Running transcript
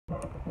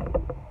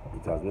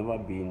It has never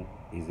been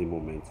easy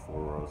moments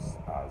for us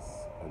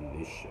as a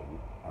nation,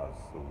 as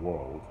a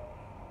world,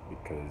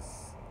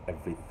 because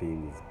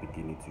everything is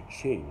beginning to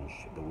change.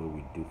 The way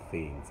we do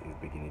things is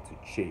beginning to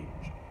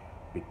change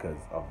because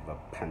of the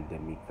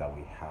pandemic that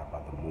we have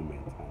at the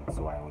moment. And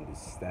so I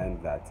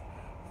understand that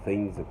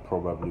things are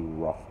probably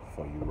rough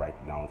for you right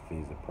now.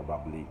 Things are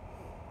probably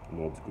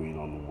not going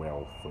on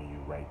well for you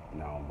right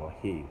now. But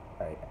hey,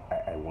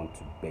 I want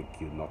to beg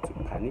you not to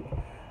panic.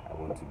 I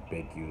want to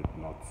beg you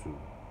not to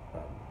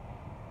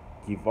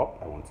give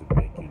up. I want to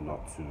beg you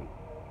not to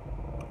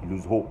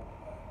lose hope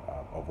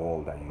of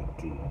all that you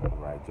do.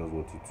 Right? Just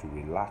want you to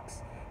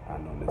relax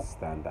and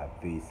understand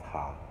that these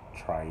are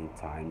trying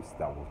times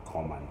that will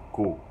come and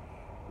go.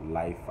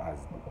 Life has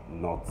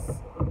not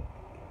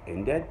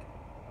ended.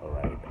 All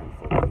right, and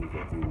for those of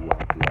you who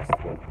have lost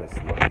one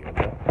person or the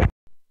other, I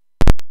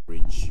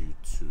encourage you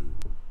to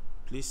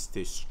please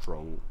stay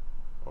strong.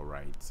 All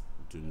right,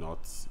 do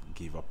not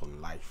give up on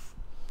life.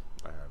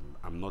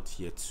 I'm not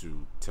here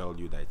to tell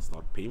you that it's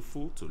not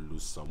painful to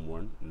lose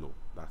someone. No,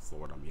 that's not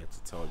what I'm here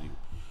to tell you.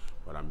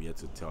 But I'm here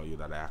to tell you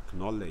that I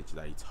acknowledge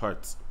that it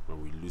hurts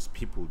when we lose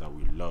people that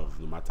we love,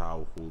 no matter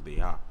how old they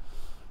are.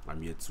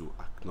 I'm here to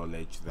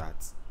acknowledge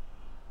that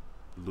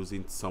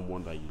losing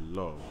someone that you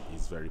love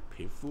is very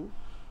painful.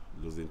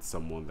 Losing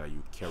someone that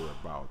you care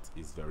about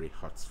is very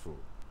hurtful.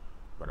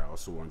 But I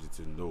also want you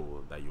to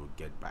know that you'll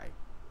get by.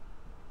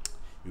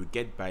 You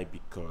get by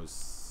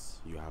because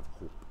you have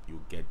hope. You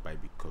get by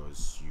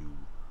because you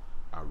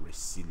are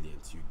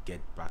resilient. You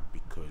get back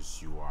because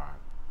you're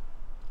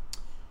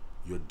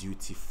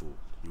dutiful.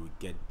 You will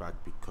get back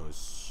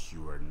because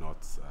you are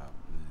not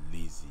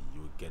lazy.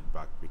 You will get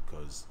back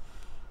because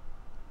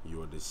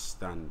you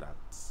understand that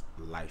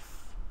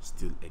life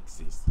still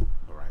exists.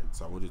 All right.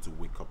 So I want you to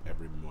wake up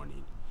every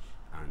morning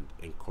and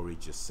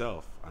encourage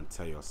yourself and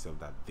tell yourself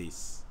that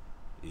this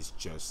is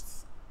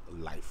just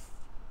life.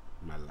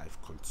 My life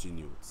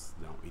continues.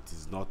 Now, it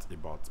is not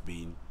about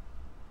being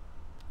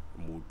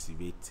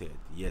motivated.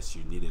 Yes,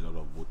 you need a lot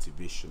of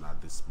motivation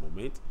at this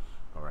moment.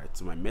 All right.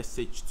 So my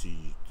message to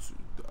you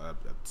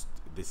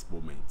this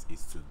moment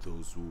is to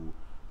those who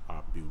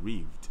are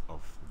bereaved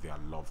of their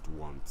loved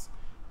ones,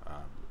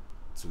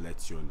 to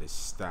let you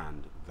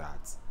understand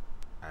that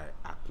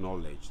I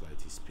acknowledge that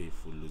it is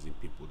painful losing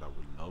people that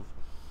we love,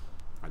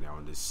 and I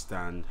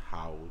understand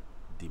how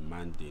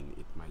demanding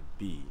it might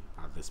be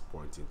at this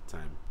point in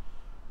time.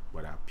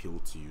 But I appeal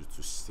to you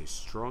to stay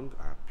strong.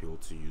 I appeal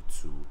to you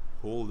to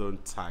hold on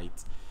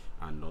tight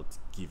and not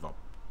give up.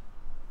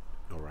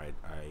 All right.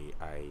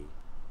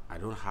 I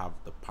don't have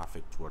the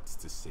perfect words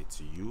to say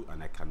to you,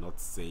 and I cannot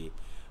say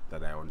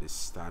that I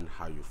understand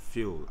how you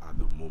feel at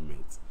the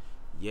moment.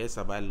 Yes,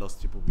 have I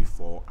lost people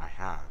before? I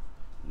have.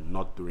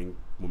 Not during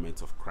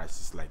moments of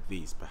crisis like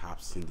this,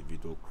 perhaps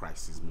individual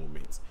crisis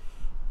moments.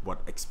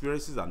 But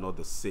experiences are not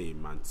the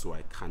same, and so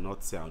I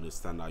cannot say I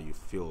understand how you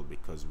feel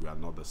because we are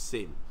not the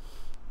same.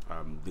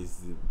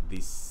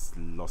 These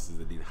losses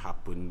that didn't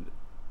happen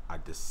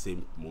at the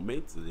same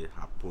moment. They didn't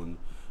happen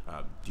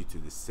due to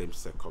the same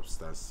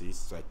circumstances.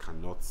 So I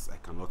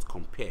cannot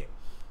compare.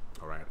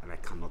 All right, and I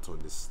cannot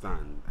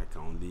understand. I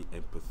can only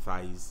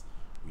empathize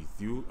with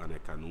you, and I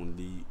can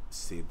only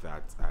say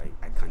that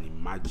I can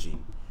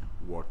imagine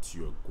what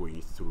you're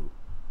going through.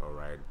 All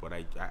right, but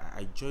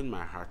I join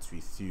my heart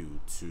with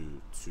you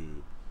to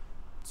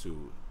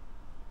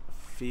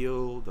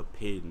feel the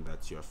pain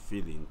that you're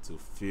feeling, to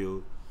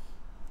feel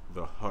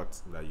the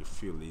hurt that you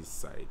feel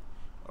inside.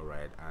 All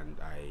right, and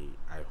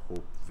I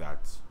hope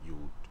that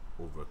you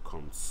would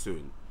overcome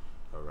soon.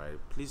 All right,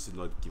 please do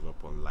not give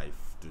up on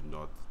life. Do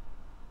not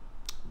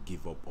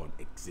give up on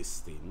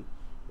existing.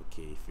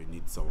 Okay, if you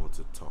need someone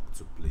to talk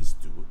to, please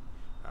do.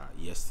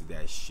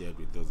 Yesterday I shared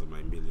with those on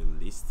my mailing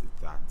list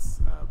that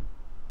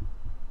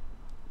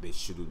they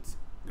shouldn't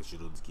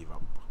give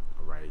up.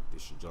 All right, they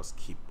should just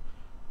keep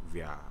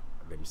their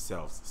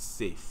themselves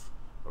safe.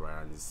 All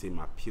right, and the same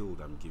appeal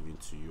that I'm giving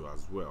to you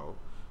as well,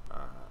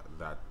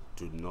 that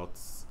do not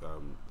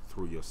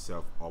throw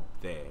yourself up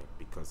there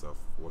because of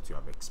what you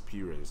have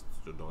experienced.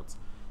 Do not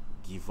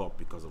give up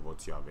because of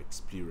what you have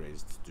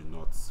experienced. Do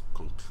not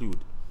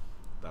conclude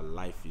that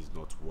life is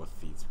not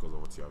worth it because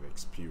of what you have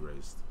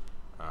experienced.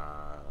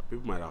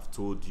 People might have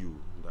told you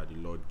that the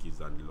Lord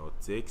gives and the Lord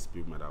takes.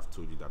 People might have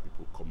told you that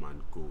people come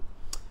and go.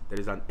 There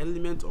is an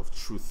element of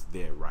truth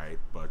there, right?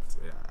 But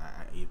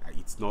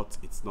it's not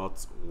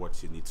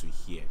what you need to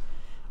hear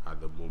at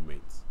the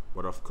moment.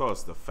 But of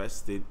course, the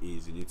first thing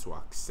is you need to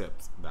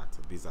accept that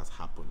this has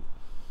happened.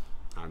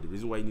 And the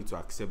reason why you need to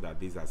accept that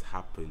this has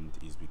happened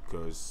is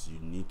because you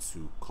need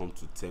to come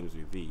to terms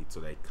with it so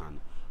that you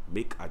can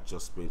make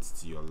adjustments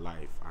to your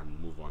life and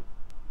move on.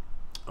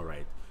 All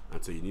right.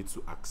 And so you need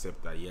to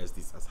accept that yes,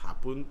 this has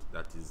happened.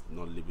 That is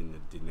not living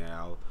in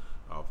denial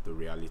of the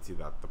reality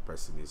that the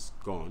person is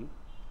gone.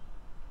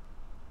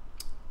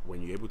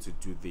 When you're able to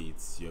do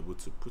this, you're able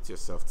to put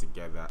yourself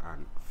together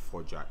and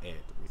forge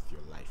ahead with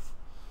your life.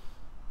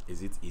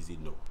 Is it easy?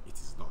 No, it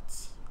is not.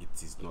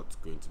 It is not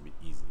going to be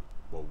easy.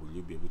 But will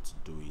you be able to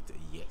do it?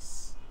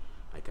 Yes.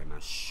 I can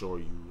assure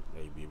you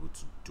that you'll be able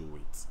to do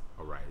it.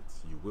 All right,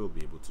 you will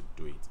be able to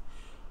do it.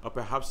 Or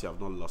perhaps you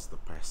have not lost the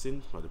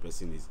person, or the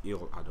person is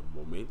ill at the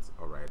moment.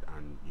 All right,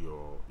 and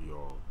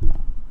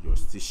you're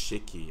still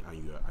shaky,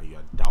 and you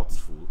are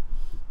doubtful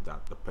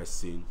that the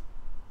person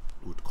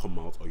would come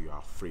out, or you are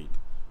afraid.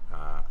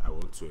 I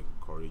want to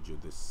encourage you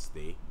this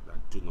day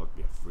that do not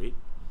be afraid.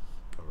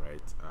 All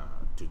right,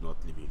 do not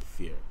live in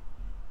fear.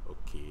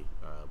 Okay,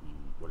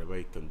 whatever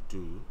you can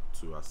do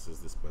to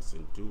assist this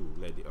person, do.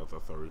 Let the health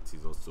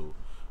authorities also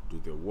do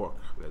their work.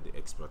 Let the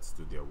experts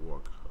do their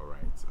work. All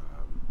right,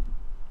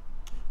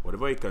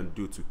 whatever you can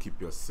do to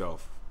keep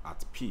yourself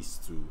at peace,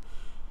 to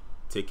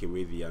take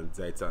away the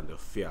anxiety and the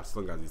fear, as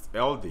long as it's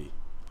healthy.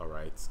 All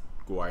right,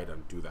 go ahead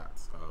and do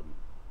that.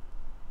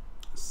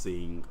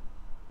 Sing,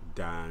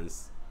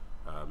 dance.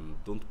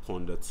 Don't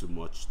ponder too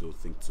much. Don't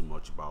think too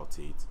much about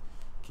it.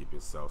 Keep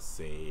yourself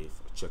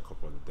safe. Check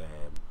up on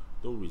them.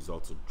 Don't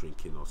resort to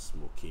drinking or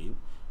smoking,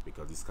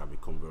 because this can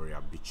become very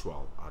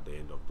habitual at the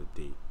end of the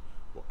day.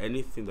 But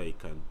anything that you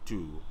can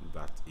do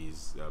that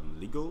is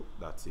legal,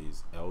 that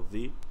is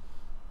healthy,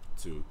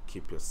 to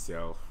keep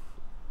yourself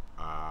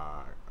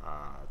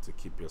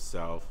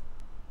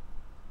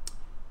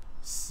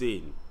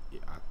sane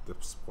at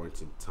this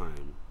point in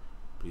time,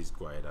 please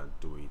go ahead and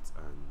do it.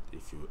 And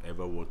if you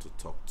ever want to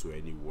talk to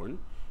anyone,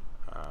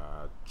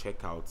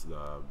 check out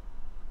the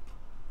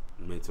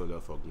mental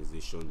health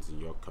organizations in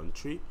your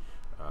country.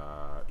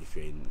 If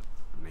you're in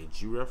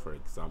Nigeria, for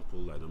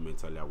example, I know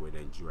Mentally Aware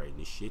Nigeria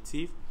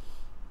Initiative.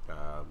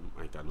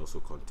 I can also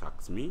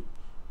contact me.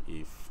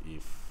 If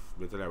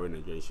Mentally Aware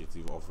Nigeria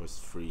Initiative offers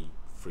free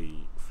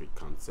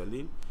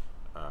counseling,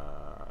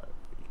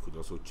 you could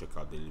also check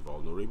out the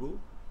Vulnerable,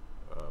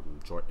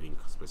 Joy Inc.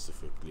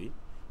 specifically.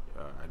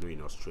 I know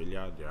in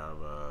Australia they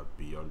have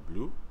Beyond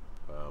Blue,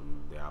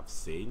 they have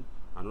Sane,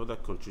 and other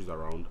countries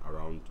around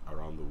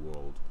the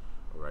world.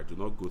 All right, do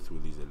not go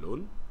through this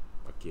alone.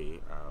 Okay,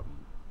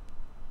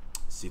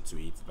 see to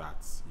it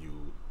that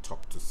you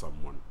talk to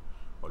someone.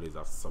 Always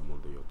have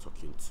someone that you're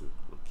talking to.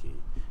 Okay,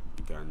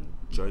 you can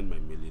join my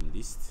mailing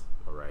list.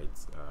 All right,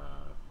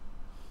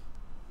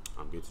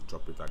 I'm going to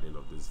drop it at the end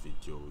of this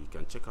video. You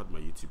can check out my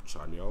YouTube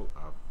channel.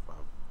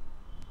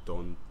 I've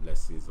done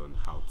lessons on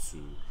how to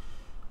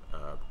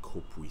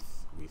cope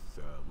with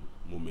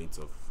moments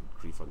of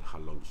grief and how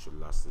long it should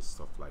last and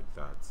stuff like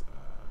that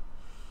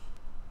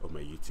on my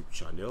YouTube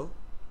channel.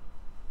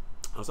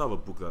 I also have a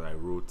book that I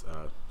wrote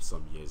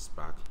some years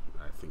back,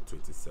 I think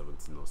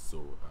 2017 or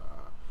so,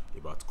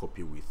 about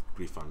coping with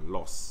grief and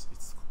loss.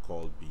 It's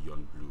called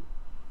Beyond Blue.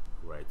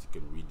 Right, you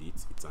can read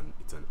it. It's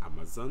an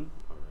Amazon.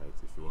 All right,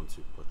 if you want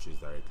to purchase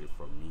directly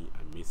from me,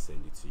 I may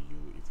send it to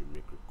you if you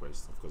make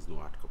requests. Of course, no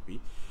hard copy,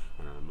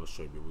 and I'm not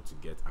sure you'll be able to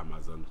get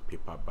Amazon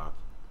paperback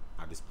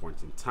at this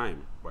point in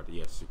time. But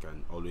yes, you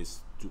can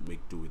always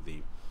make do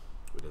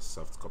with a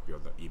soft copy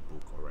of the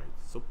ebook. All right,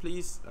 so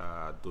please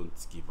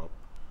don't give up.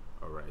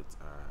 All right,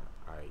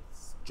 I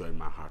join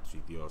my heart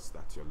with yours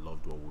that your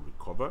loved one will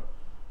recover,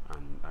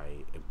 and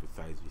I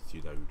empathize with you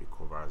that you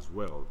recover as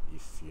well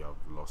if you have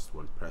lost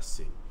one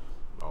person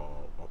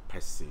or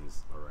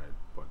persons. All right,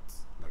 but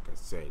like I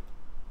said,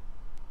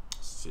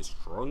 stay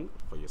strong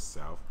for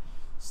yourself,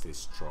 stay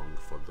strong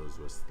for those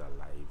who are still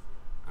alive,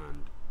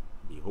 and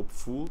be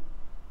hopeful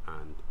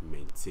and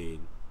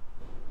maintain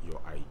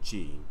your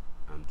hygiene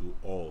and do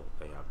all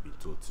that you have been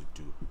told to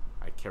do.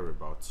 I care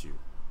about you.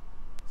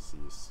 See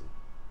you soon.